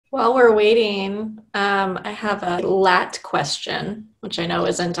While we're waiting, I have a lat question, which I know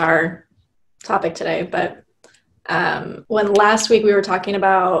isn't our topic today, but when last week we were talking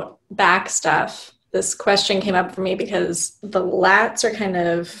about back stuff, this question came up for me because the lats are kind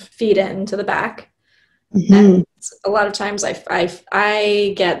of feed into the back. Hmm. And a lot of times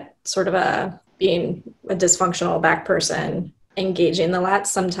I get sort of being a dysfunctional back person, engaging the lats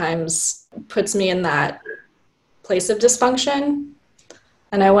sometimes puts me in that place of dysfunction.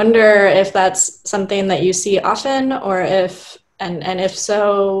 And I wonder if that's something that you see often, or and if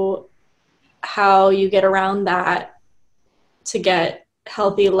so, how you get around that to get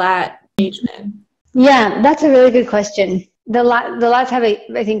healthy lat engagement. Yeah, that's a really good question. The lats have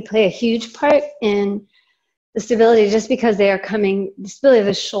I think, play a huge part in the stability just because they are the stability of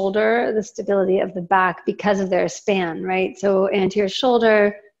the shoulder, the stability of the back because of their span, right? So anterior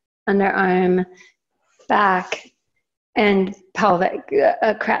shoulder, underarm, back, and pelvic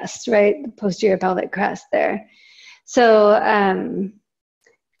crest, right? The posterior pelvic crest there. So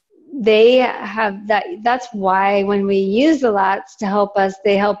they have that's why when we use the lats to help us,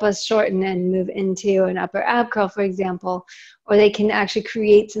 they help us shorten and move into an upper ab curl, for example, or they can actually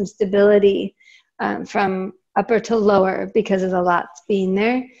create some stability from upper to lower because of the lats being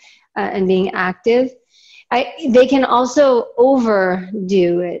there and being active. They can also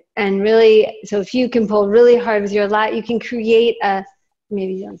overdo it and really, so if you can pull really hard with your lat, you can create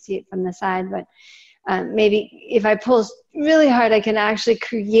maybe you don't see it from the side, but maybe if I pull really hard, I can actually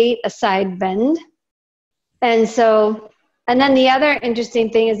create a side bend. And then the other interesting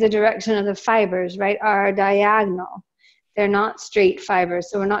thing is the direction of the fibers, right, are diagonal. They're not straight fibers.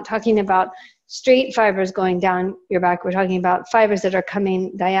 So we're not talking about straight fibers going down your back. We're talking about fibers that are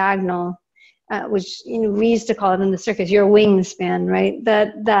coming diagonal, which we used to call it in the circus your wingspan, right?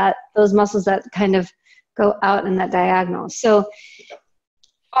 That those muscles that kind of go out in that diagonal. So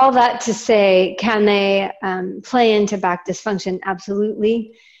all that to say, can they play into back dysfunction?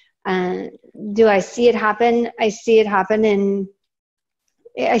 Absolutely. Do I see it happen? I see it happen, and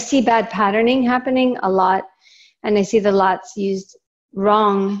I see bad patterning happening a lot, and I see the lats used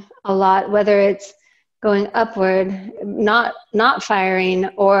wrong a lot, whether it's going upward, not firing,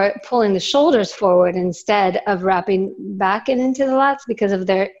 or pulling the shoulders forward instead of wrapping back and into the lats because of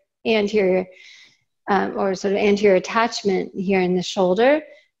their anterior or sort of anterior attachment here in the shoulder.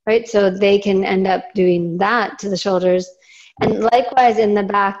 Right, so they can end up doing that to the shoulders. And likewise in the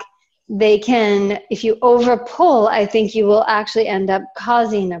back, they can, if you over pull, I think you will actually end up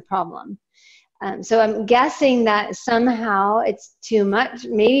causing a problem. So I'm guessing that somehow it's too much,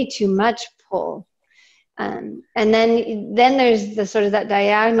 maybe too much pull. And then there's the sort of that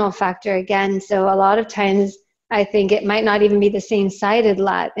diagonal factor again. So a lot of times I think it might not even be the same sided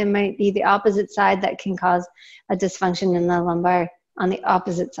lat. It might be the opposite side that can cause a dysfunction in the lumbar on the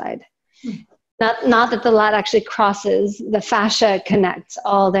opposite side. Not that the lat actually crosses, the fascia connects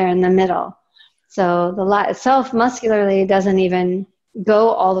all there in the middle. So the lat itself muscularly doesn't even go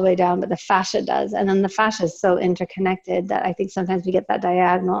all the way down, but the fascia does. And then the fascia is so interconnected that I think sometimes we get that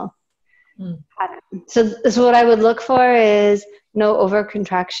diagonal pattern. So what I would look for is no over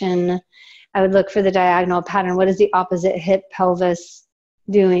contraction. I would look for the diagonal pattern. What is the opposite hip pelvis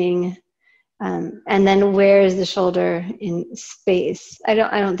doing? And then where is the shoulder in space? I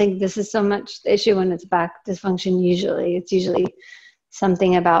don't think this is so much the issue when it's back dysfunction. It's usually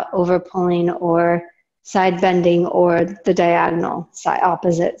something about over pulling or side bending or the diagonal side,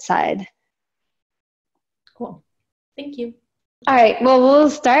 opposite side. Cool. Thank you. All right, well,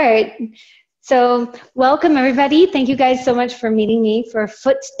 we'll start. So welcome everybody. Thank you guys so much for meeting me for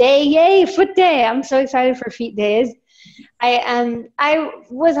Foot Day. Yay, Foot Day. I'm so excited for Feet Days. I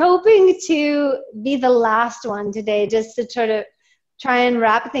was hoping to be the last one today, just to sort of try and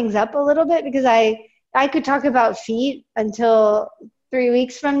wrap things up a little bit, because I could talk about feet until 3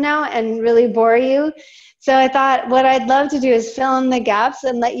 weeks from now and really bore you. So I thought what I'd love to do is fill in the gaps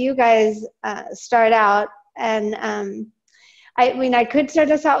and let you guys start out. And I mean, I could start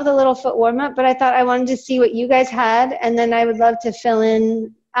us out with a little foot warm up, but I thought I wanted to see what you guys had, and then I would love to fill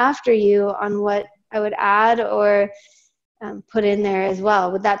in after you on what I would add or put in there as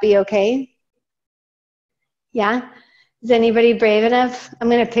well. Would that be okay? Yeah? Is anybody brave enough? I'm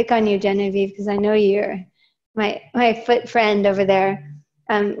going to pick on you, Genevieve, because I know you're my foot friend over there.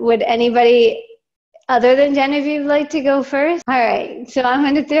 Would anybody other than Genevieve like to go first? All right. So I'm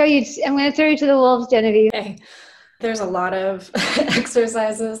going to throw you to the wolves, Genevieve. Okay. There's a lot of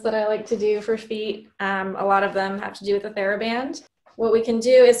exercises that I like to do for feet. A lot of them have to do with the TheraBand. What we can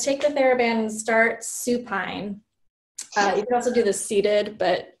do is take the TheraBand and start supine. You can also do this seated,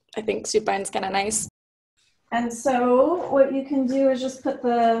 but I think supine's kind of nice. And so what you can do is just put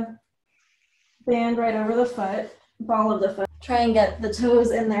the band right over the foot, ball of the foot. Try and get the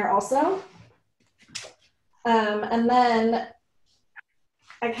toes in there also. And then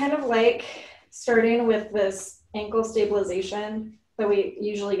I kind of like starting with this ankle stabilization that we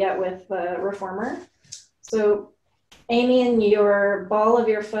usually get with the reformer. So aiming your ball of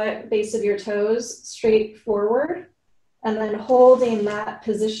your foot, base of your toes straight forward, and then holding that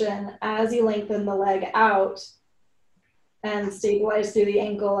position as you lengthen the leg out and stabilize through the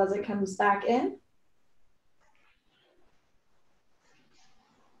ankle as it comes back in.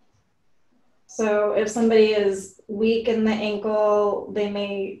 So if somebody is weak in the ankle, they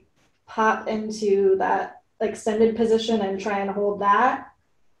may pop into that extended position and try and hold that,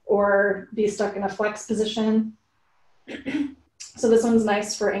 or be stuck in a flex position. So this one's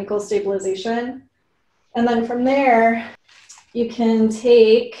nice for ankle stabilization. And then from there, you can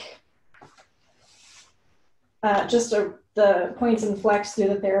take the points and flex through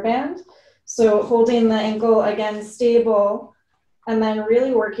the TheraBand. So holding the ankle again stable, and then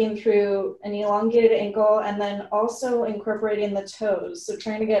really working through an elongated ankle, and then also incorporating the toes. So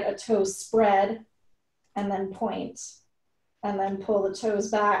trying to get a toe spread and then point, and then pull the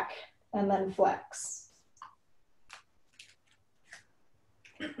toes back and then flex.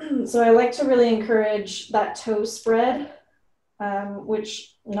 So I like to really encourage that toe spread,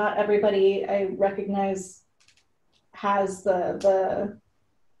 which not everybody I recognize has the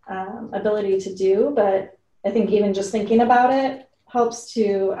ability to do, but I think even just thinking about it helps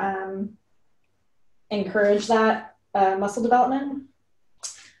to encourage that muscle development.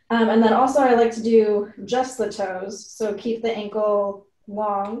 And then also I like to do just the toes. So keep the ankle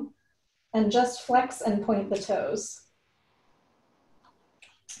long and just flex and point the toes.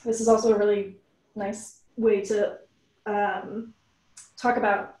 This is also a really nice way to talk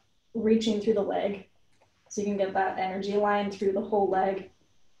about reaching through the leg. So you can get that energy line through the whole leg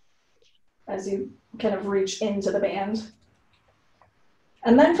as you kind of reach into the band.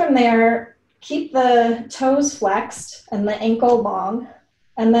 And then from there, keep the toes flexed and the ankle long,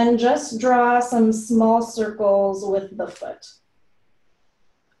 and then just draw some small circles with the foot.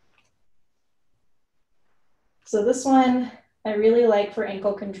 So this one I really like for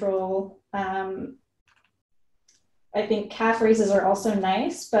ankle control. I think calf raises are also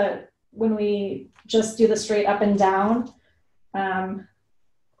nice, but when we just do the straight up and down, I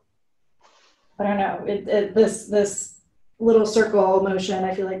don't know, this little circle motion,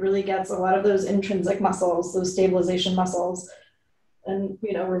 I feel like really gets a lot of those intrinsic muscles, those stabilization muscles, and,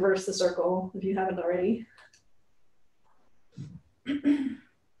 you know, reverse the circle if you haven't already.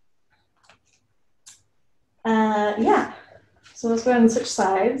 Yeah, so let's go ahead and switch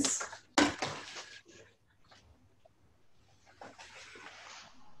sides.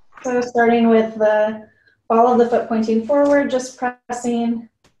 So starting with the ball of the foot pointing forward, just pressing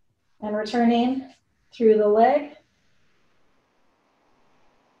and returning through the leg.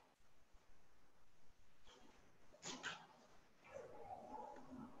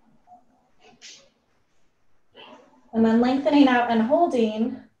 And then lengthening out and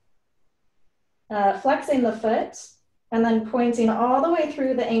holding, flexing the foot, and then pointing all the way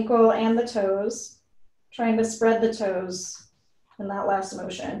through the ankle and the toes, trying to spread the toes in that last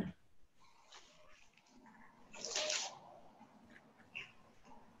motion.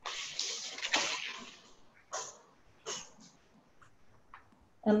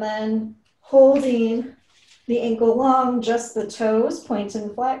 And then holding the ankle long, just the toes, point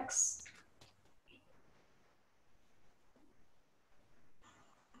and flex.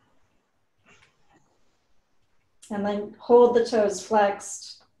 And then hold the toes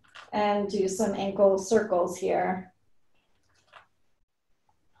flexed and do some ankle circles here.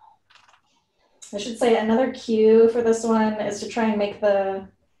 I should say another cue for this one is to try and make the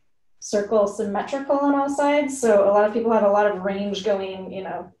circle symmetrical on all sides. So a lot of people have a lot of range going, you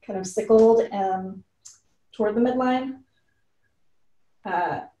know, kind of sickled toward the midline.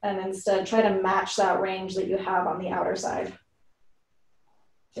 And instead try to match that range that you have on the outer side,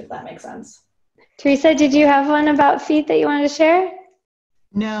 if that makes sense. Teresa, did you have one about feet that you wanted to share?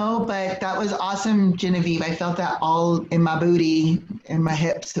 No, but that was awesome, Genevieve. I felt that all in my booty and my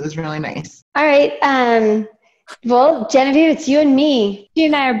hips. It was really nice. All right. Well, Genevieve, it's you and me. You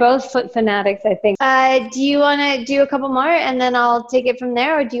and I are both foot fanatics, I think. Do you want to do a couple more and then I'll take it from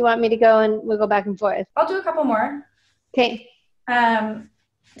there, or do you want me to go and we'll go back and forth? I'll do a couple more. Okay.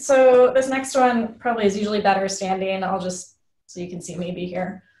 So this next one probably is usually better standing. I'll just, so you can see me be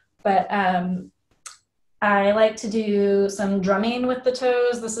here. But I like to do some drumming with the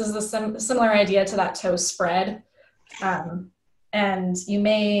toes. This is the similar idea to that toe spread. And you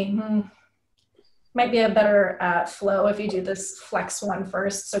may, might be a better flow if you do this flex one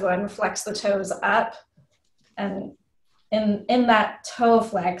first. So go ahead and flex the toes up. And in that toe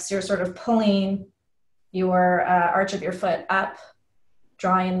flex, you're sort of pulling your arch of your foot up,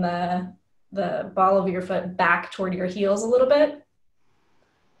 drawing the ball of your foot back toward your heels a little bit.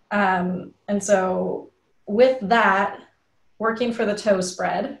 And so with that, working for the toe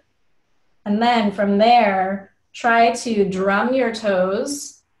spread. And then from there, try to drum your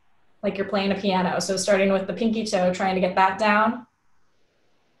toes like you're playing a piano. So starting with the pinky toe, trying to get that down.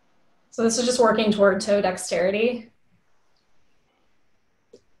 So this is just working toward toe dexterity,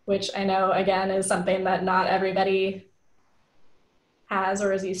 which I know, again, is something that not everybody has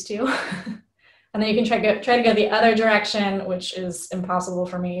or is used to. And then you can try to go the other direction, which is impossible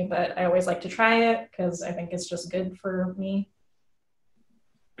for me, but I always like to try it because I think it's just good for me.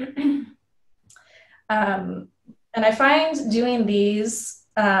 And I find doing these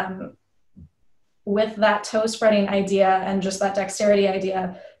with that toe spreading idea and just that dexterity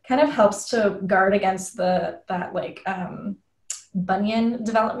idea kind of helps to guard against that bunion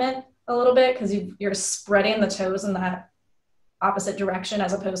development a little bit, because you're spreading the toes in that opposite direction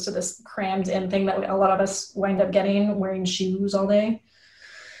as opposed to this crammed in thing that a lot of us wind up getting wearing shoes all day.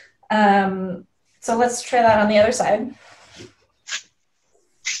 So let's try that on the other side.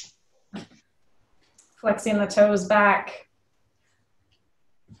 Flexing the toes back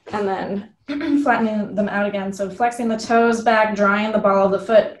and then flattening them out again. So flexing the toes back, drawing the ball of the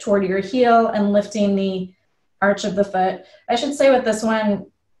foot toward your heel and lifting the arch of the foot. I should say with this one,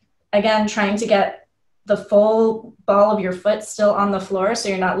 again, trying to get the full ball of your foot still on the floor, so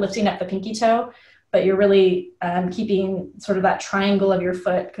you're not lifting up the pinky toe, but you're really keeping sort of that triangle of your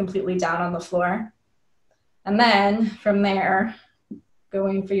foot completely down on the floor. And then from there,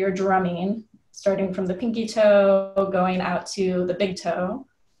 going for your drumming, starting from the pinky toe, going out to the big toe,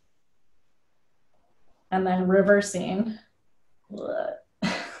 and then reversing.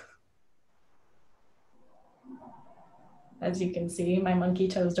 As you can see, my monkey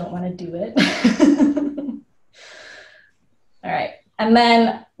toes don't want to do it. All right, and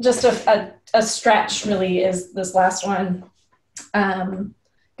then just a stretch really is this last one.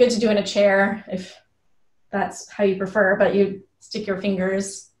 Good to do in a chair if that's how you prefer, but you stick your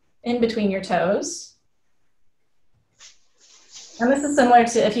fingers in between your toes. And this is similar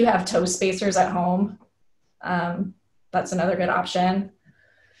to if you have toe spacers at home. That's another good option.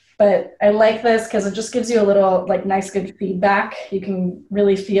 But I like this because it just gives you a little nice good feedback. You can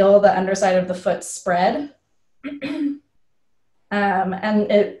really feel the underside of the foot spread.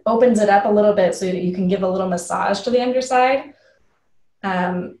 And it opens it up a little bit so that you can give a little massage to the underside.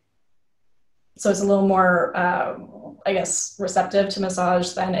 So it's a little more, I guess, receptive to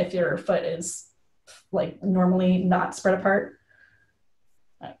massage than if your foot is normally not spread apart.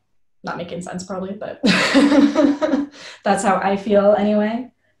 Not making sense probably, but that's how I feel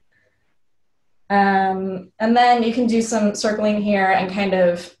anyway. And then you can do some circling here and kind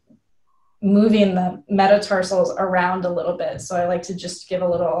of moving the metatarsals around a little bit. So I like to just give a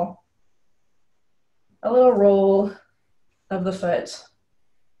little roll of the foot,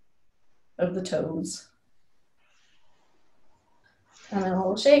 of the toes. And then a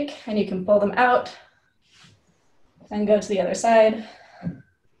little shake, and you can pull them out and go to the other side.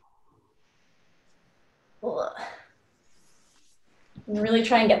 And really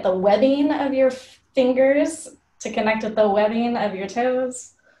try and get the webbing of your fingers to connect with the webbing of your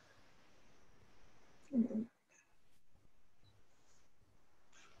toes.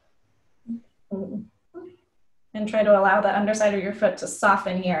 And try to allow the underside of your foot to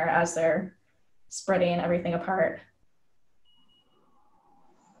soften here as they're spreading everything apart.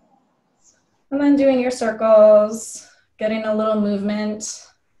 And then doing your circles, getting a little movement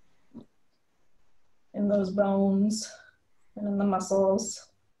in those bones and in the muscles.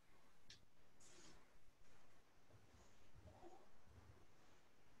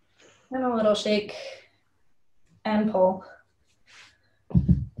 And a little shake and pull.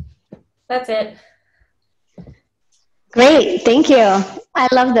 That's it. Great, thank you. I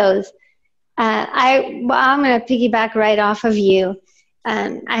love those. I'm going to piggyback right off of you.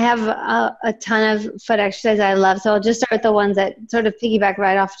 I have a ton of foot exercises I love, so I'll just start with the ones that sort of piggyback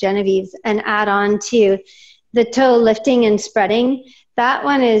right off Genevieve's and add on to the toe lifting and spreading. That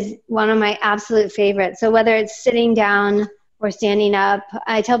one is one of my absolute favorites. So whether it's sitting down or standing up,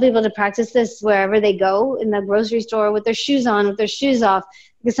 I tell people to practice this wherever they go, in the grocery store, with their shoes on, with their shoes off.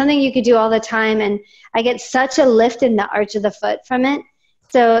 It's something you could do all the time, and I get such a lift in the arch of the foot from it.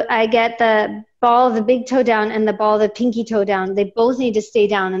 So I get the ball of the big toe down and the ball of the pinky toe down. They both need to stay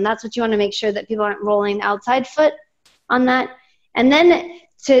down, and that's what you want to make sure that people aren't rolling outside foot on that. And then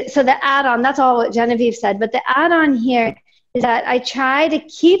so the add-on, that's all what Genevieve said, but the add-on here is that I try to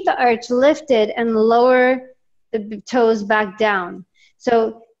keep the arch lifted and lower the toes back down.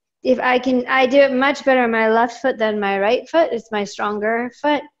 So if I do it much better on my left foot than my right foot. It's my stronger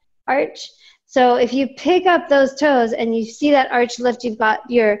foot arch. So if you pick up those toes and you see that arch lift, you've got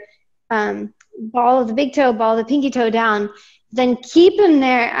your ball of the big toe, ball of the pinky toe down, then keep them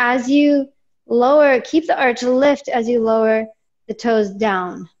there as you lower, keep the arch lift as you lower the toes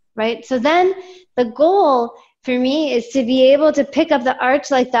down, right? So then the goal for me is to be able to pick up the arch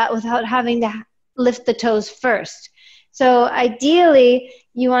like that without having to lift the toes first. So ideally,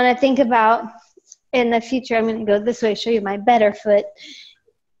 you want to think about in the future, I'm going to go this way, show you my better foot,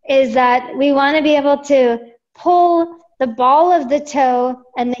 is that we want to be able to pull the ball of the toe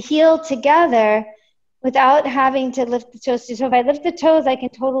and the heel together without having to lift the toes. So if I lift the toes, I can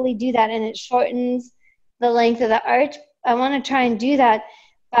totally do that, and it shortens the length of the arch. I want to try and do that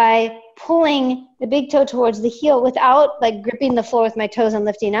by pulling the big toe towards the heel without like gripping the floor with my toes and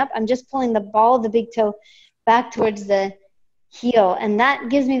lifting up. I'm just pulling the ball of the big toe back towards the heel, and that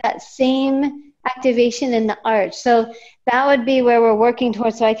gives me that same activation in the arch. So that would be where we're working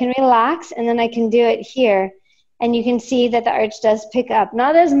towards. So I can relax, and then I can do it here, and you can see that the arch does pick up.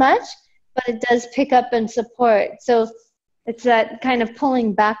 Not as much, but it does pick up and support. So it's that kind of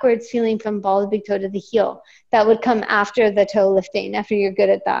pulling backwards feeling from ball of the big toe to the heel. That would come after the toe lifting, after you're good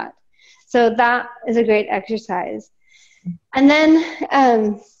at that. So that is a great exercise. And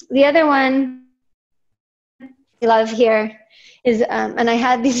then the other one I love here is, and I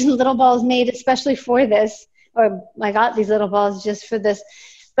had these little balls made especially for this, or I got these little balls just for this.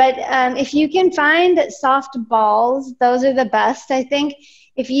 But if you can find soft balls, those are the best, I think.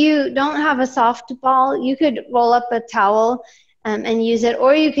 If you don't have a soft ball, you could roll up a towel and use it,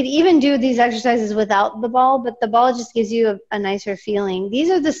 or you could even do these exercises without the ball, but the ball just gives you a nicer feeling. These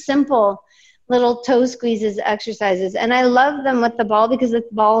are the simple little toe squeezes exercises, and I love them with the ball because the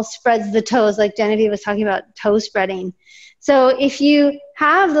ball spreads the toes, like Genevieve was talking about toe spreading. So if you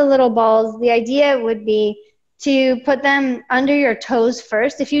have the little balls, the idea would be to put them under your toes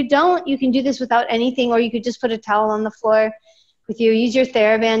first. If you don't, you can do this without anything, or you could just put a towel on the floor with you. Use your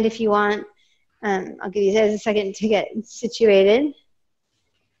TheraBand if you want. I'll give you guys a second to get situated.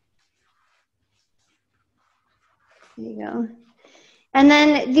 There you go. And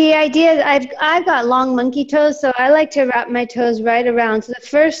then the idea is I've got long monkey toes, so I like to wrap my toes right around. So the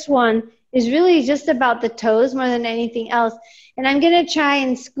first one is really just about the toes more than anything else. And I'm going to try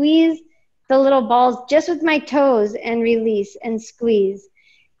and squeeze the little balls just with my toes and release and squeeze.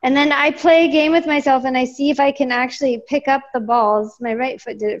 And then I play a game with myself, and I see if I can actually pick up the balls. My right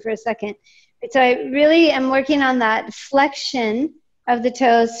foot did it for a second. So I really am working on that flexion of the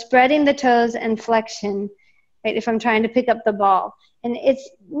toes, spreading the toes and flexion, right, if I'm trying to pick up the ball. And it's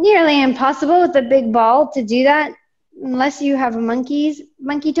nearly impossible with a big ball to do that unless you have monkey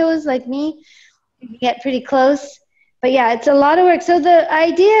toes like me. You can get pretty close. But yeah, it's a lot of work. So the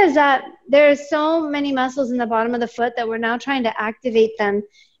idea is that there are so many muscles in the bottom of the foot that we're now trying to activate them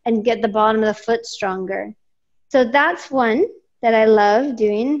and get the bottom of the foot stronger. So that's one that I love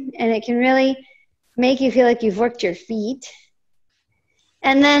doing, and it can really make you feel like you've worked your feet.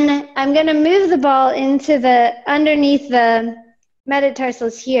 And then I'm going to move the ball into the underneath the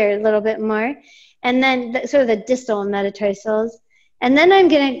metatarsals here a little bit more, and then sort of the distal metatarsals. And then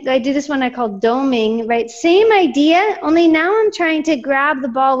I do this one I call doming, right? Same idea, only now I'm trying to grab the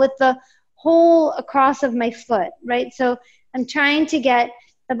ball with the hole across of my foot, right? So I'm trying to get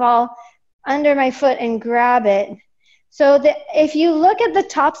the ball under my foot and grab it. So if you look at the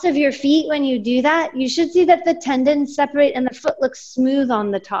tops of your feet when you do that, you should see that the tendons separate and the foot looks smooth on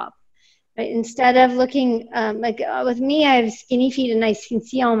the top. Right? Instead of looking with me, I have skinny feet and I can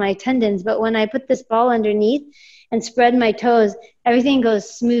see all my tendons, but when I put this ball underneath and spread my toes, everything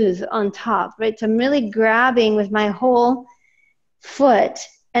goes smooth on top, right? So I'm really grabbing with my whole foot,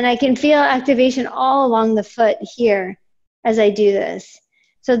 and I can feel activation all along the foot here as I do this.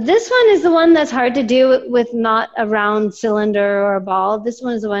 So this one is the one that's hard to do with not a round cylinder or a ball. This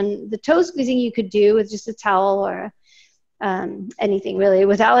one is the one, the toe squeezing you could do with just a towel or anything really,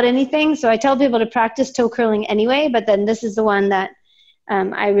 without anything. So I tell people to practice toe curling anyway, but then this is the one that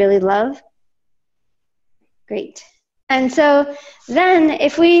I really love. Great. And so then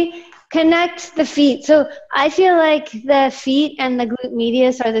if we connect the feet, so I feel like the feet and the glute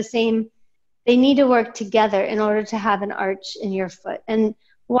medius are the same. They need to work together in order to have an arch in your foot. And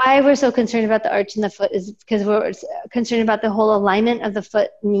why we're so concerned about the arch in the foot is because we're concerned about the whole alignment of the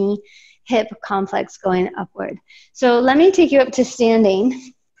foot, knee, hip complex going upward. So let me take you up to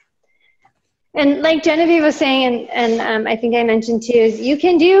standing. And like Genevieve was saying, and I think I mentioned too, is you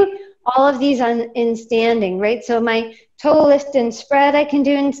can do all of these in standing, right? So my toe lift and spread I can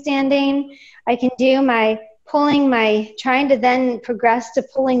do in standing. I can do my trying to then progress to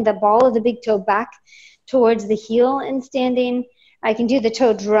pulling the ball of the big toe back towards the heel in standing. I can do the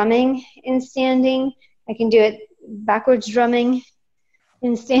toe drumming in standing. I can do it backwards drumming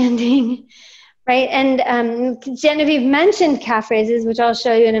in standing. Right, and Genevieve mentioned calf raises, which I'll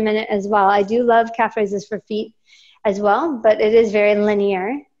show you in a minute as well. I do love calf raises for feet as well, but it is very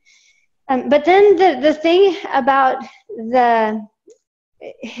linear. But then the thing about the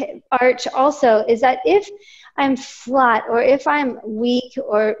arch also is that if I'm flat or if I'm weak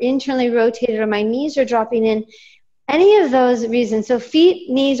or internally rotated or my knees are dropping in, any of those reasons, so feet,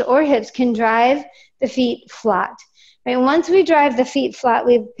 knees, or hips can drive the feet flat. Right? Once we drive the feet flat,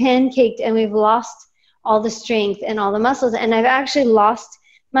 we've pancaked and we've lost all the strength and all the muscles, and I've actually lost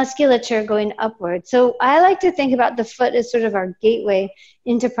musculature going upward. So I like to think about the foot as sort of our gateway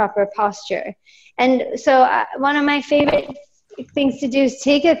into proper posture. And so one of my favorite things to do is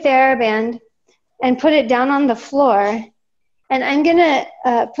take a TheraBand and put it down on the floor, and I'm going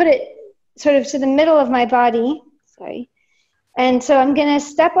to put it sort of to the middle of my body. Sorry. And so I'm going to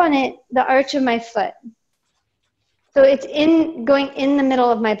step on it, the arch of my foot. So it's going in the middle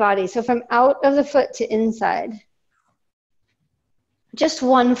of my body. So from out of the foot to inside. Just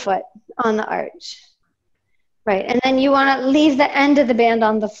one foot on the arch. Right. And then you want to leave the end of the band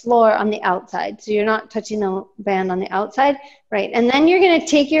on the floor on the outside. So you're not touching the band on the outside. Right. And then you're going to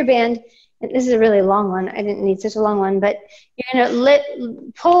take your band. And this is a really long one. I didn't need such a long one. But you're going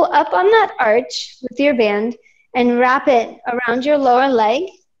to pull up on that arch with your band and wrap it around your lower leg.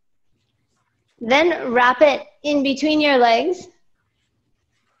 Then wrap it in between your legs.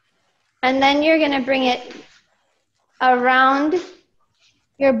 And then you're going to bring it around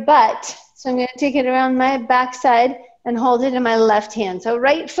your butt. So I'm going to take it around my backside and hold it in my left hand. So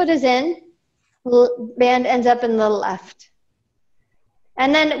right foot is in, band ends up in the left.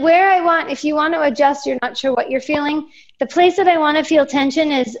 And then where I want, if you want to adjust, you're not sure what you're feeling, the place that I want to feel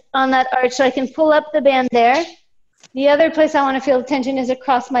tension is on that arch, so I can pull up the band there. The other place I want to feel tension is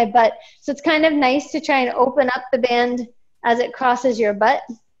across my butt. So it's kind of nice to try and open up the band as it crosses your butt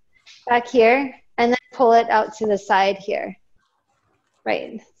back here, and then pull it out to the side here.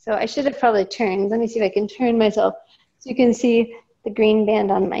 Right, so I should have probably turned. Let me see if I can turn myself so you can see the green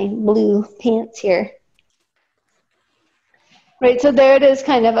band on my blue pants here. Right, so there it is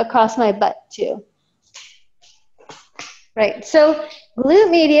kind of across my butt too. Right, so glute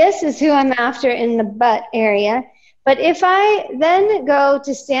medius is who I'm after in the butt area. But if I then go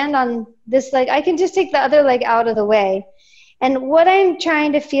to stand on this leg, I can just take the other leg out of the way. And what I'm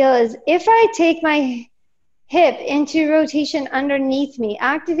trying to feel is if I take my hip into rotation underneath me,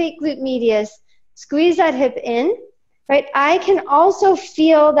 activate glute medius, squeeze that hip in, right? I can also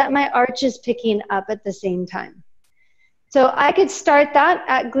feel that my arch is picking up at the same time. So I could start that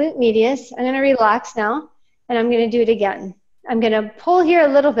at glute medius. I'm going to relax now, and I'm going to do it again. I'm going to pull here a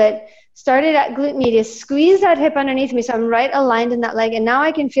little bit, start it at glute medius, squeeze that hip underneath me so I'm right aligned in that leg, and now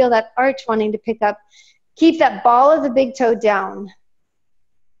I can feel that arch wanting to pick up. Keep that ball of the big toe down,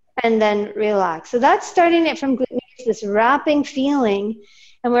 and then relax. So that's starting it from glute medius, this wrapping feeling,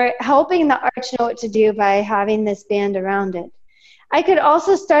 and we're helping the arch know what to do by having this band around it. I could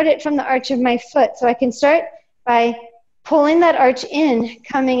also start it from the arch of my foot, so I can start by pulling that arch in,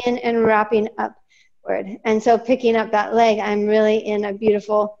 coming in and wrapping upward. And so picking up that leg, I'm really in a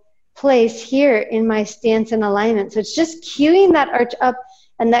beautiful place here in my stance and alignment. So it's just cueing that arch up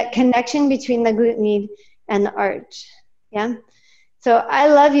and that connection between the glute med and the arch. Yeah. So I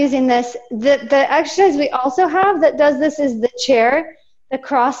love using this. The exercise we also have that does this is the chair, the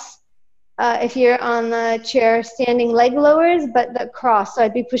cross. If you're on the chair, standing leg lowers, but the cross. So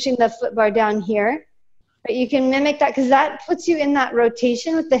I'd be pushing the foot bar down here. But you can mimic that because that puts you in that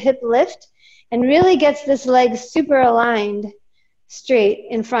rotation with the hip lift and really gets this leg super aligned straight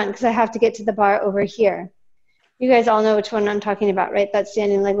in front because I have to get to the bar over here. You guys all know which one I'm talking about, right? That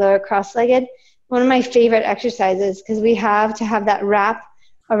standing leg lower cross-legged. One of my favorite exercises because we have to have that wrap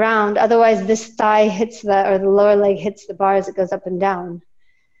around. Otherwise, this thigh hits or the lower leg hits the bar as it goes up and down.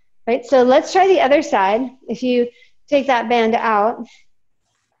 Right? So let's try the other side. If you take that band out,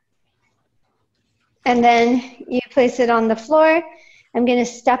 and then you place it on the floor. I'm going to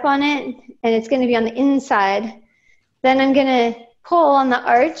step on it, and it's going to be on the inside. Then I'm going to pull on the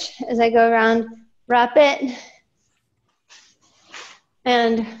arch as I go around, wrap it,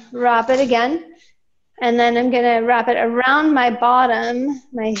 and wrap it again. And then I'm going to wrap it around my bottom,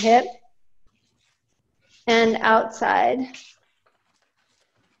 my hip, and outside.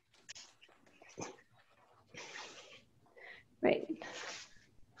 Right.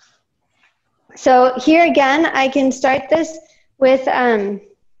 So here again, I can start this with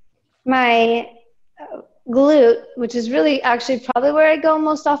my glute, which is really actually probably where I go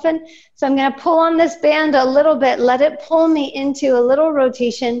most often. So I'm going to pull on this band a little bit, let it pull me into a little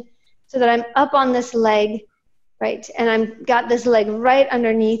rotation so that I'm up on this leg, right? And I've got this leg right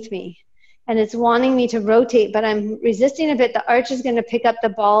underneath me. And it's wanting me to rotate, but I'm resisting a bit. The arch is going to pick up the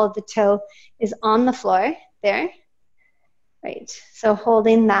ball of the toe is on the floor there, right? So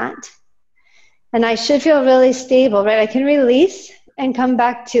holding that. And I should feel really stable, right? I can release and come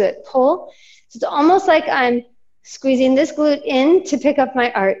back to it. Pull. So it's almost like I'm squeezing this glute in to pick up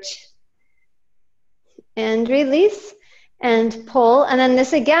my arch. And release and pull. And then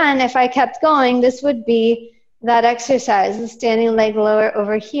this again, if I kept going, this would be that exercise, the standing leg lower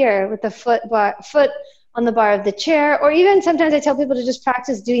over here with the foot on the bar of the chair. Or even sometimes I tell people to just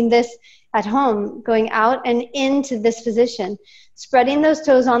practice doing this at home, going out and into this position, spreading those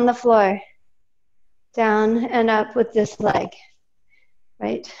toes on the floor, down and up with this leg,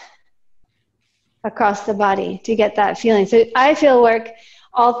 right? Across the body to get that feeling. So I feel work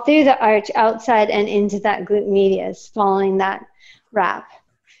all through the arch, outside and into that glute medius, following that wrap.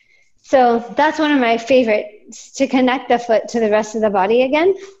 So that's one of my favorites, to connect the foot to the rest of the body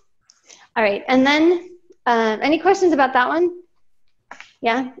again. All right, and then any questions about that one?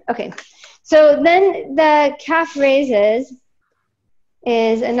 Yeah, okay. So then the calf raises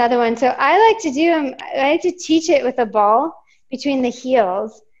is another one. So I like to do, I like to teach it with a ball between the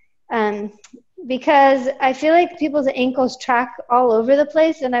heels, because I feel like people's ankles track all over the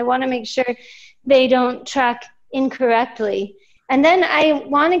place, and I want to make sure they don't track incorrectly. And then I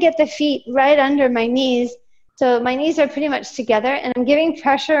want to get the feet right under my knees. So my knees are pretty much together, and I'm giving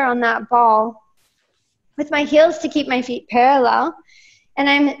pressure on that ball with my heels to keep my feet parallel. And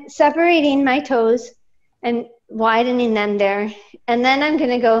I'm separating my toes and widening them there. And then I'm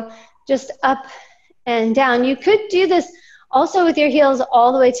going to go just up and down. You could do this also with your heels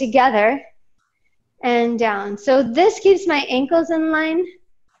all the way together and down. So this keeps my ankles in line,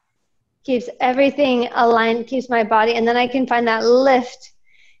 keeps everything aligned, keeps my body, and then I can find that lift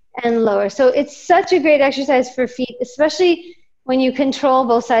and lower. So it's such a great exercise for feet, especially when you control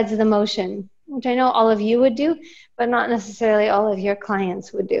both sides of the motion, which I know all of you would do, but not necessarily all of your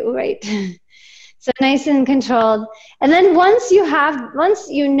clients would do, right? So nice and controlled. And then once you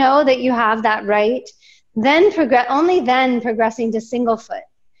know that you have that right, then only then progressing to single foot.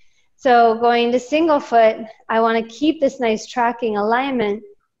 So going to single foot, I want to keep this nice tracking alignment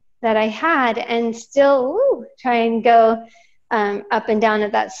that I had and still try and go up and down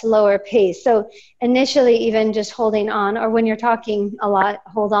at that slower pace. So initially even just holding on, or when you're talking a lot,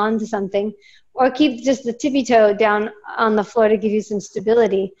 hold on to something, or keep just the tippy toe down on the floor to give you some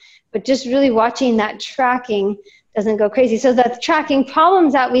stability. But just really watching that tracking doesn't go crazy. So the tracking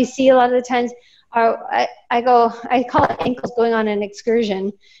problems that we see a lot of the times are, I call it ankles going on an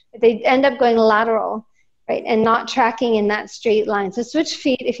excursion. They end up going lateral, right, and not tracking in that straight line. So switch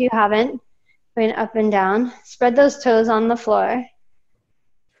feet if you haven't, going up and down. Spread those toes on the floor.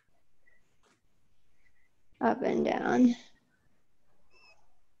 Up and down.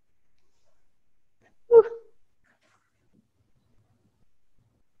 Whew.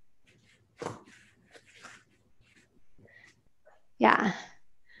 Yeah.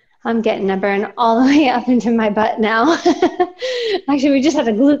 I'm getting a burn all the way up into my butt now. Actually, we just had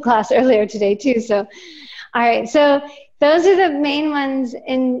a glute class earlier today too. So, all right. So those are the main ones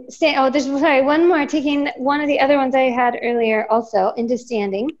in stand. Oh, there's one more. Taking one of the other ones I had earlier also into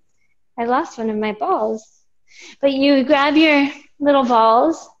standing. I lost one of my balls. But you grab your little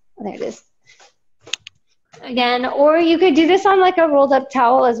balls. Oh, there it is. Again, or you could do this on like a rolled up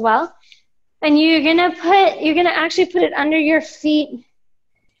towel as well. And you're gonna actually put it under your feet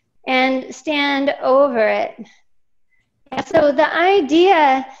and stand over it. Yeah, so the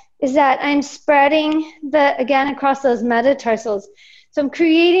idea is that I'm spreading again across those metatarsals. So I'm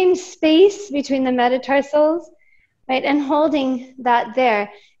creating space between the metatarsals, right, and holding that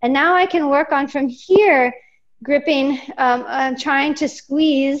there. And now I can work on from here, gripping, I'm trying to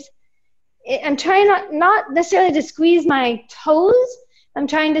squeeze. I'm trying not necessarily to squeeze my toes. I'm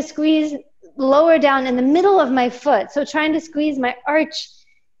trying to squeeze lower down in the middle of my foot. So trying to squeeze my arch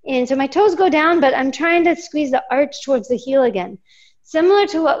in. So my toes go down, but I'm trying to squeeze the arch towards the heel again. Similar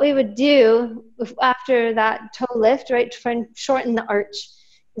to what we would do after that toe lift, right? Trying to shorten the arch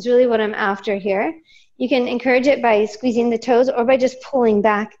is really what I'm after here. You can encourage it by squeezing the toes or by just pulling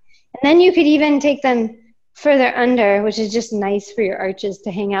back. And then you could even take them further under, which is just nice for your arches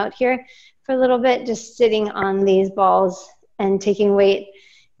to hang out here for a little bit. Just sitting on these balls and taking weight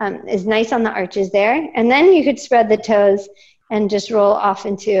is nice on the arches there. And then you could spread the toes and just roll off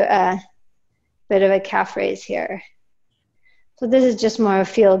into a bit of a calf raise here. So this is just more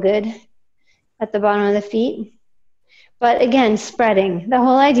feel good at the bottom of the feet. But again, spreading. The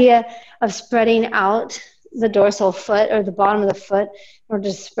whole idea of spreading out the dorsal foot or the bottom of the foot, or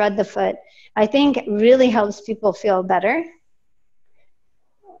just spread the foot, I think really helps people feel better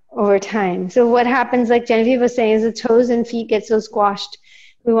over time. So what happens, like Genevieve was saying, is the toes and feet get so squashed.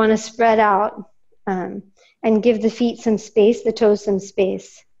 We want to spread out and give the feet some space, the toes some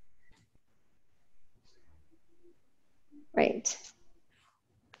space. Right.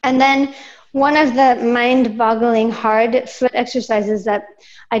 And then one of the mind-boggling hard foot exercises that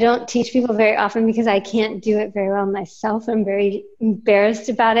I don't teach people very often because I can't do it very well myself, I'm very embarrassed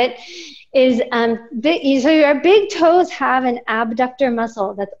about it, is so your big toes have an abductor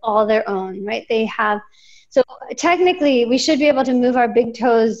muscle that's all their own, right? They have, so technically we should be able to move our big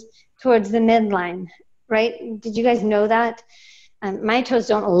toes towards the midline, right? Did you guys know that? My toes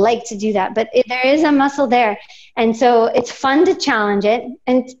don't like to do that, but there is a muscle there. And so it's fun to challenge it,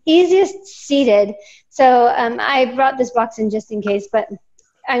 and it's easiest seated. So I brought this box in just in case, but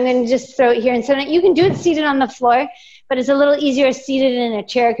I'm going to just throw it here. And so you can do it seated on the floor, but it's a little easier seated in a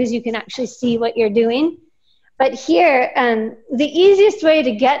chair because you can actually see what you're doing. But here, the easiest way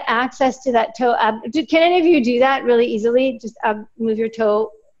to get access to that toe can any of you do that really easily? Just move your toe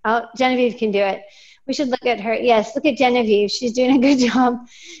out. Genevieve can do it. We should look at her. Yes, look at Genevieve. She's doing a good job.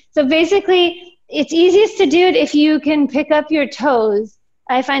 So basically, it's easiest to do it if you can pick up your toes.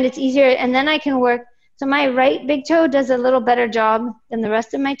 I find it's easier, and then I can work. So my right big toe does a little better job than the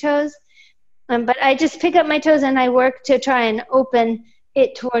rest of my toes. But I just pick up my toes and I work to try and open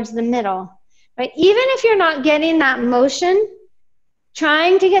it towards the middle. Right? Even if you're not getting that motion,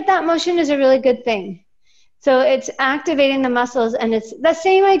 trying to get that motion is a really good thing. So it's activating the muscles, and it's the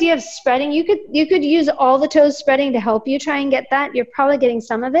same idea of spreading. You could use all the toes spreading to help you try and get that. You're probably getting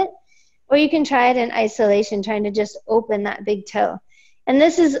some of it. Or you can try it in isolation, trying to just open that big toe. And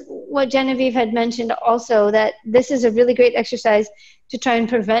this is what Genevieve had mentioned also, that this is a really great exercise to try and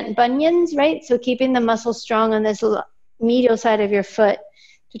prevent bunions, right? So keeping the muscle strong on this medial side of your foot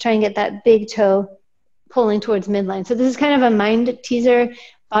to try and get that big toe pulling towards midline. So this is kind of a mind teaser,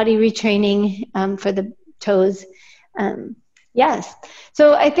 body retraining for the toes. Yes.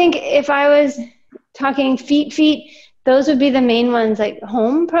 So I think if I was talking feet, those would be the main ones, like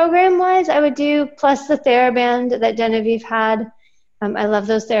home program wise, I would do, plus the TheraBand that Genevieve had. I love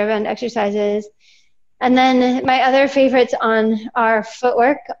those TheraBand exercises. And then my other favorites are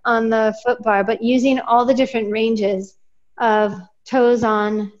footwork on the foot bar, but using all the different ranges of toes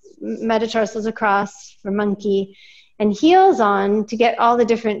on, metatarsals across for monkey, and heels on to get all the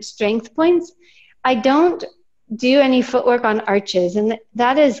different strength points. I don't do any footwork on arches, and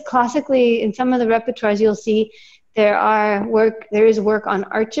that is classically in some of the repertoires you'll see there is work on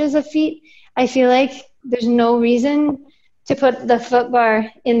arches of feet. I feel like there's no reason to put the foot bar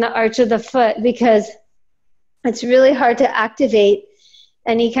in the arch of the foot because it's really hard to activate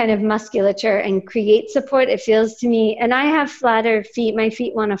any kind of musculature and create support, it feels to me. And I have flatter feet. My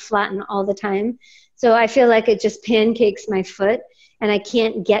feet want to flatten all the time. So I feel like it just pancakes my foot and I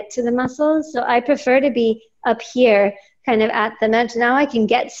can't get to the muscles. So I prefer to be up here kind of at the bench. Now I can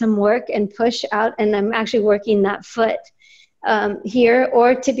get some work and push out, and I'm actually working that foot here,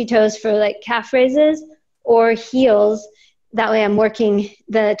 or tippy toes for like calf raises or heels. That way I'm working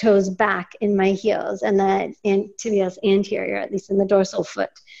the toes back in my heels and the tibials anterior, at least in the dorsal foot.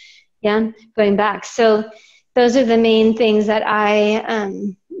 Yeah, going back. So those are the main things that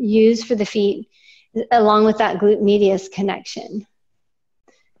I use for the feet, along with that glute medius connection.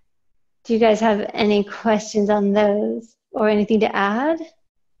 Do you guys have any questions on those or anything to add?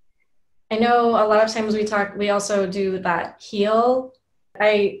 I know a lot of times we also do that heel.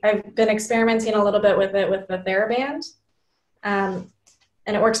 I've been experimenting a little bit with it with the TheraBand. And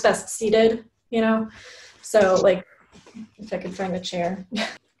it works best seated, you know? So like, if I could find a chair.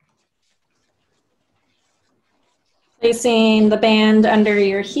 Placing the band under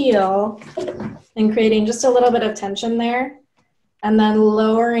your heel and creating just a little bit of tension there, and then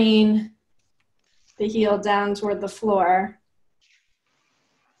lowering the heel down toward the floor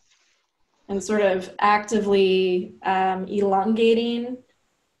and sort of actively elongating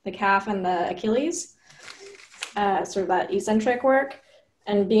the calf and the Achilles. Sort of that eccentric work,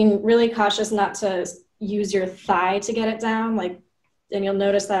 and being really cautious not to use your thigh to get it down, and you'll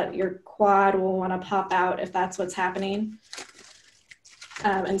notice that your quad will want to pop out if that's what's happening.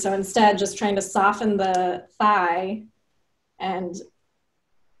 And so instead, just trying to soften the thigh and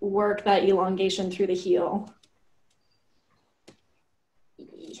work that elongation through the heel.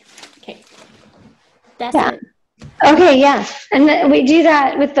 That's it. Okay, yeah. And we do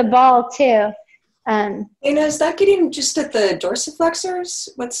that with the ball too. And is that getting just at the dorsiflexors?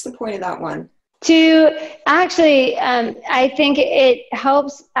 What's the point of that one? To actually, I think it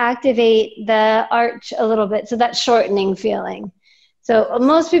helps activate the arch a little bit. So that shortening feeling. So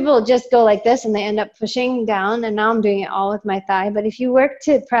most people just go like this and they end up pushing down. And now I'm doing it all with my thigh. But if you work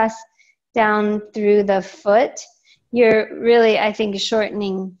to press down through the foot, you're really, I think,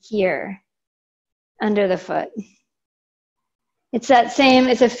 shortening here under the foot. It's that same,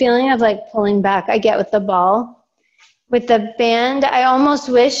 it's a feeling of like pulling back I get with the ball. With the band, I almost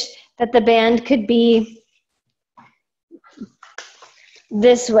wish that the band could be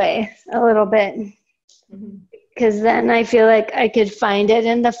this way a little bit. Because then I feel like I could find it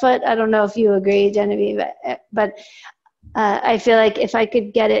in the foot. I don't know if you agree, Genevieve, but I feel like if I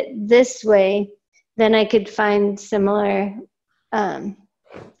could get it this way, then I could find similar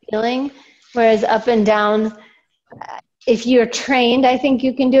feeling. Whereas up and down, if you're trained, I think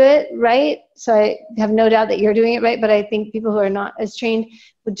you can do it right. So I have no doubt that you're doing it right, but I think people who are not as trained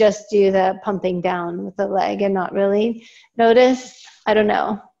would just do the pumping down with the leg and not really notice. I don't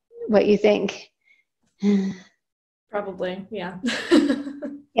know what you think. Probably, yeah.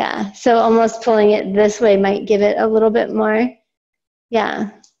 Yeah, so almost pulling it this way might give it a little bit more.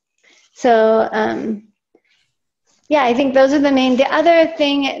 Yeah. So, yeah, I think those are the main. The other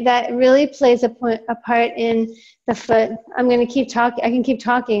thing that really plays a part in the foot, I'm going to keep talking. I can keep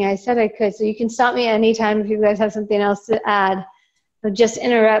talking. I said I could, so you can stop me anytime if you guys have something else to add. So just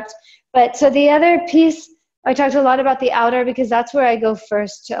interrupt. But so the other piece, I talked a lot about the outer because that's where I go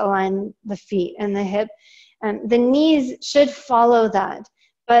first to align the feet and the hip. The knees should follow that.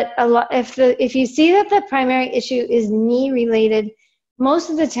 But a lot, if you see that the primary issue is knee related, most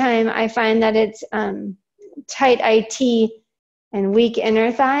of the time I find that it's tight IT and weak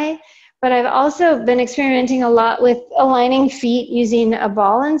inner thigh. But I've also been experimenting a lot with aligning feet using a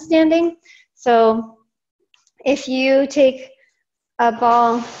ball and standing. So if you take a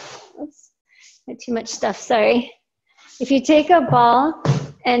ball, oops, too much stuff, sorry. If you take a ball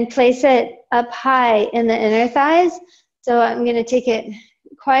and place it up high in the inner thighs, so I'm going to take it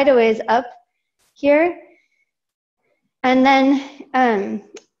quite a ways up here, and then I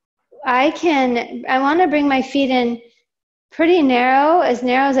want to bring my feet in pretty narrow as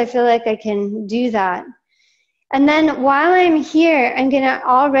I feel like I can do that. And then while I'm here, I'm going to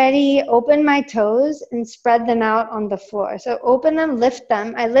already open my toes and spread them out on the floor. So open them, lift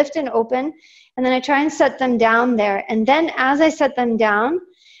them. I lift and open, and then I try and set them down there. And then as I set them down,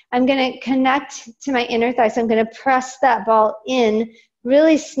 I'm going to connect to my inner thigh. So I'm going to press that ball in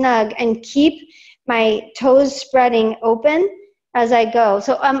really snug and keep my toes spreading open as I go.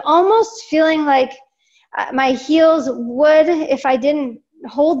 So I'm almost feeling like my heels would, if I didn't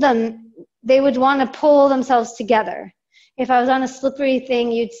hold them, they would want to pull themselves together. If I was on a slippery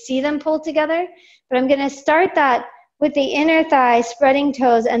thing, you'd see them pull together. But I'm going to start that with the inner thigh, spreading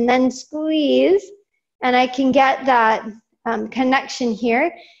toes, and then squeeze. And I can get that connection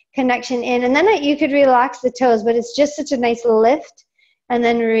here, connection in. And then you could relax the toes, but it's just such a nice lift and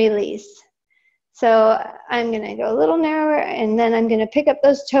then release. So I'm going to go a little narrower, and then I'm going to pick up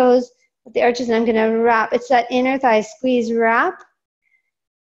those toes with the arches, and I'm going to wrap. It's that inner thigh squeeze, wrap,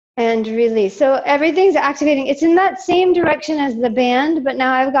 and release. So everything's activating. It's in that same direction as the band, but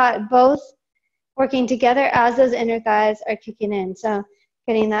now I've got both working together as those inner thighs are kicking in. So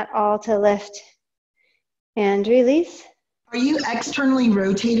getting that all to lift and release. Are you externally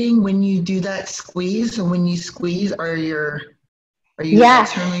rotating when you do that squeeze? So when you squeeze, are you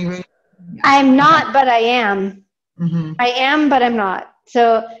externally rotating? I'm not, but I am. Mm-hmm. I am, but I'm not.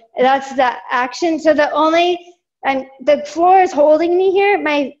 So that's the action. So the floor is holding me here.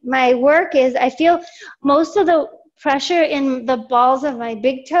 My work is, I feel most of the pressure in the balls of my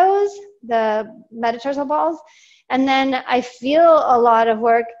big toes, the metatarsal balls, and then I feel a lot of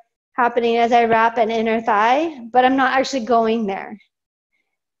work happening as I wrap an inner thigh, but I'm not actually going there.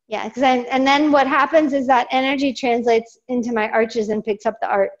 Yeah, and then what happens is that energy translates into my arches and picks up the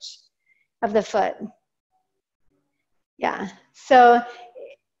arch of the foot. Yeah, so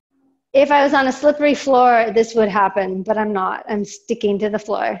if I was on a slippery floor, this would happen, but I'm not. I'm sticking to the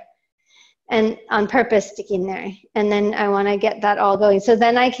floor and on purpose sticking there. And then I want to get that all going. So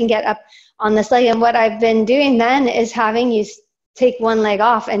then I can get up on this leg. And what I've been doing then is having you take one leg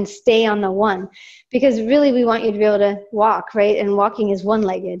off and stay on the one. Because really we want you to be able to walk, right? And walking is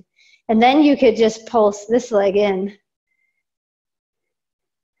one-legged. And then you could just pulse this leg in.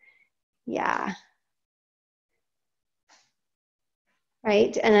 Yeah.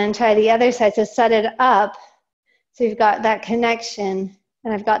 Right? And then try the other side. So set it up. So you've got that connection.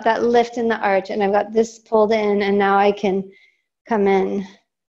 And I've got that lift in the arch, and I've got this pulled in, and now I can come in.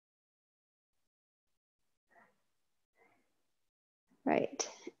 Right.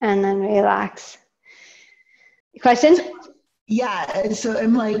 And then relax. Question? Yeah. So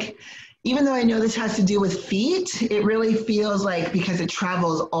I'm like, even though I know this has to do with feet, it really feels like because it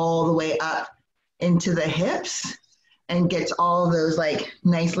travels all the way up into the hips and gets all those like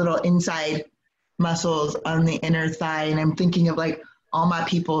nice little inside muscles on the inner thigh. And I'm thinking of like all my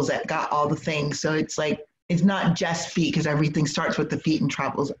peoples that got all the things. So it's like, it's not just feet because everything starts with the feet and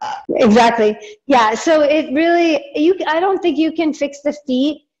travels up. Exactly. Yeah. So it really, I don't think you can fix the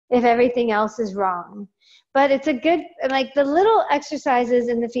feet if everything else is wrong. But it's a good, like the little exercises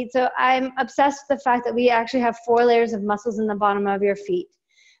in the feet. So I'm obsessed with the fact that we actually have 4 layers of muscles in the bottom of your feet.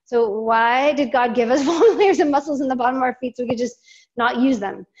 So why did God give us 4 layers of muscles in the bottom of our feet so we could just not use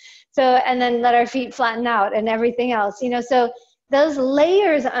them? So, and then let our feet flatten out and everything else, you know, so those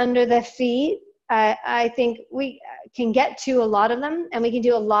layers under the feet, I think we can get to a lot of them, and we can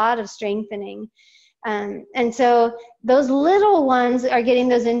do a lot of strengthening. And so those little ones are getting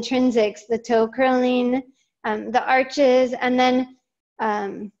those intrinsics, the toe curling, the arches, and then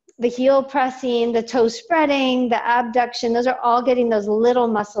the heel pressing, the toe spreading, the abduction. Those are all getting those little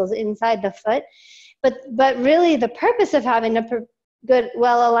muscles inside the foot. But really the purpose of having a good,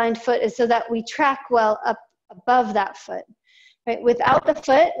 well-aligned foot is so that we track well up above that foot. Right? Without the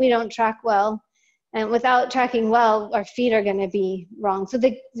foot, we don't track well. And without tracking well, our feet are going to be wrong. So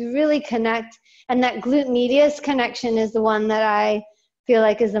they really connect. And that glute medius connection is the one that I feel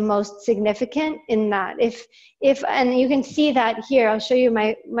like is the most significant in that. And you can see that here, I'll show you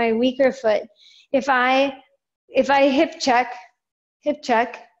my weaker foot. If I hip check,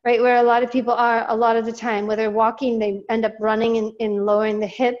 right, where a lot of people are a lot of the time, where they're walking, they end up running and lowering the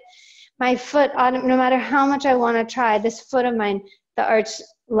hip. My foot, no matter how much I want to try, this foot of mine, the arch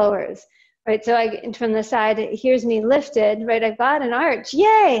lowers. Right, so from the side, here's me lifted, right, I've got an arch,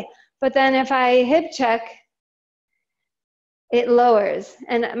 yay! But then if I hip check, it lowers.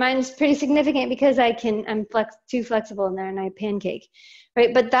 And mine's pretty significant because I'm too flexible in there and I pancake,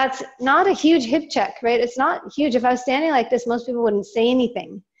 right? But that's not a huge hip check, right? It's not huge. If I was standing like this, most people wouldn't say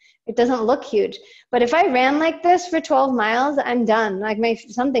anything. It doesn't look huge. But if I ran like this for 12 miles, I'm done. Like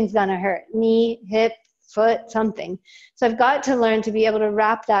something's gonna hurt, knee, hip, foot, something. So I've got to learn to be able to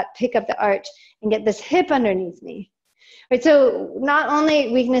wrap that, pick up the arch, and get this hip underneath me. Right, so not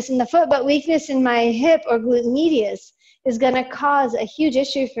only weakness in the foot, but weakness in my hip or glute medius is going to cause a huge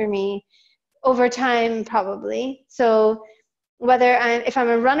issue for me over time, probably. So if I'm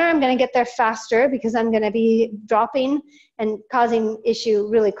a runner, I'm going to get there faster because I'm going to be dropping and causing issue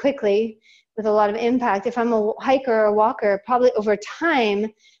really quickly with a lot of impact. If I'm a hiker or walker, probably over time,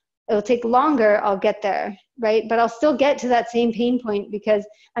 it'll take longer, I'll get there, right? But I'll still get to that same pain point because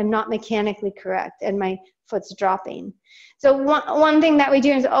I'm not mechanically correct and my foot's dropping. So one thing that we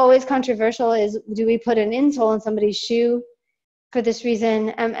do is always controversial is, do we put an insole in somebody's shoe for this reason?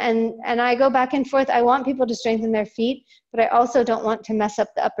 And I go back and forth. I want people to strengthen their feet, but I also don't want to mess up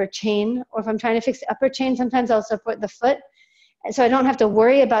the upper chain. Or if I'm trying to fix the upper chain, sometimes I'll support the foot. So I don't have to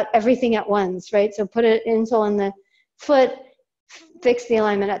worry about everything at once, right? So put an insole in the foot, fix the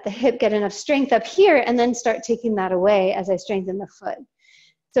alignment at the hip, get enough strength up here, and then start taking that away as I strengthen the foot.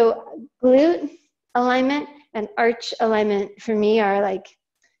 So glute alignment and arch alignment for me are like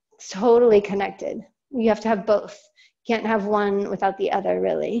totally connected. You have to have both. You can't have one without the other,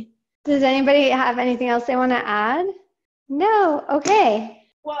 really. Does anybody have anything else they want to add? No? Okay.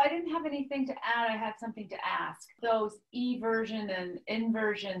 Well, I didn't have anything to add. I had something to ask. Those eversion and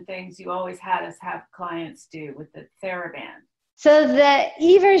inversion things you always had us have clients do with the TheraBand. So the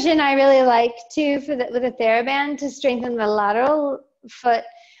eversion I really like too with the TheraBand to strengthen the lateral foot,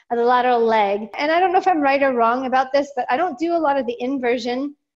 the lateral leg. And I don't know if I'm right or wrong about this, but I don't do a lot of the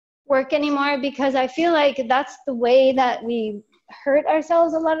inversion work anymore because I feel like that's the way that we hurt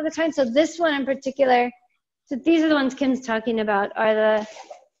ourselves a lot of the time. So this one in particular, so these are the ones Kim's talking about, are the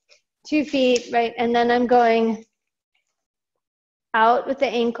 2 feet, right? And then I'm going out with the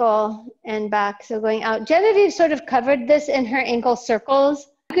ankle and back, so going out. Genevieve sort of covered this in her ankle circles.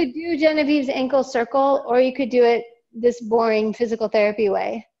 You could do Genevieve's ankle circle, or you could do it this boring physical therapy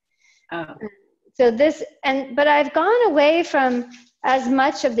way. Oh. So this, but I've gone away from as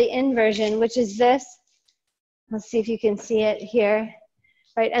much of the inversion, which is this. Let's see if you can see it here,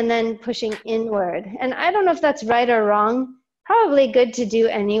 right? And then pushing inward. And I don't know if that's right or wrong. Probably good to do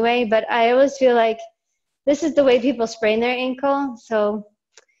anyway, but I always feel like this is the way people sprain their ankle, so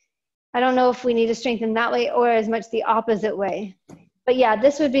I don't know if we need to strengthen that way or as much the opposite way. But yeah,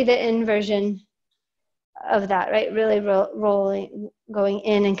 this would be the inversion of that, right? Really rolling, going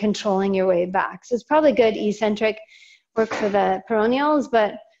in and controlling your way back. So it's probably good eccentric work for the peroneals,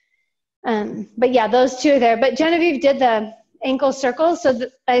 but yeah, those two are there. But Genevieve did the ankle circles, so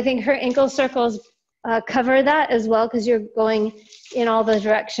I think her ankle circles cover that as well, because you're going in all the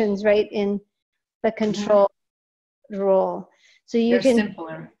directions, right, in the control roll. So you They're can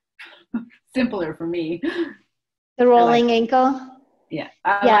simpler for me. the rolling ankle. Yeah,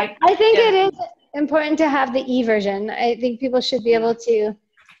 I think it is important to have the E version. I think people should be able to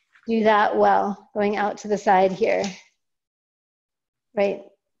do that well, going out to the side here, right?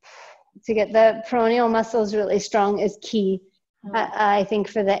 To get the peroneal muscles really strong is key, I think,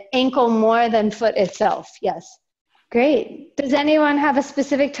 for the ankle more than foot itself. Yes. Great. Does anyone have a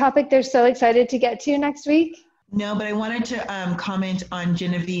specific topic they're so excited to get to next week? No, but I wanted to comment on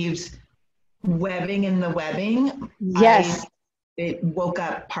Genevieve's webbing in the webbing. Yes. It woke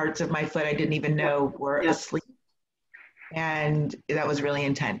up parts of my foot I didn't even know were asleep. And that was really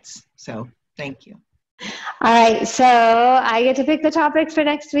intense. So thank you. All right. So I get to pick the topics for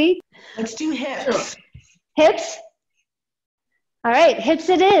next week. Let's do hips. Hips? All right. Hips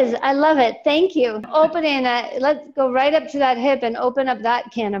it is. I love it. Thank you. Opening that. Let's go right up to that hip and open up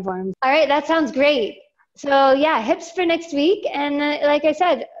that can of worms. All right. That sounds great. So yeah, hips for next week. And like I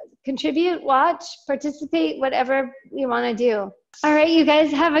said, contribute, watch, participate, whatever you want to do. All right, you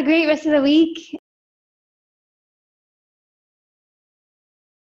guys have a great rest of the week.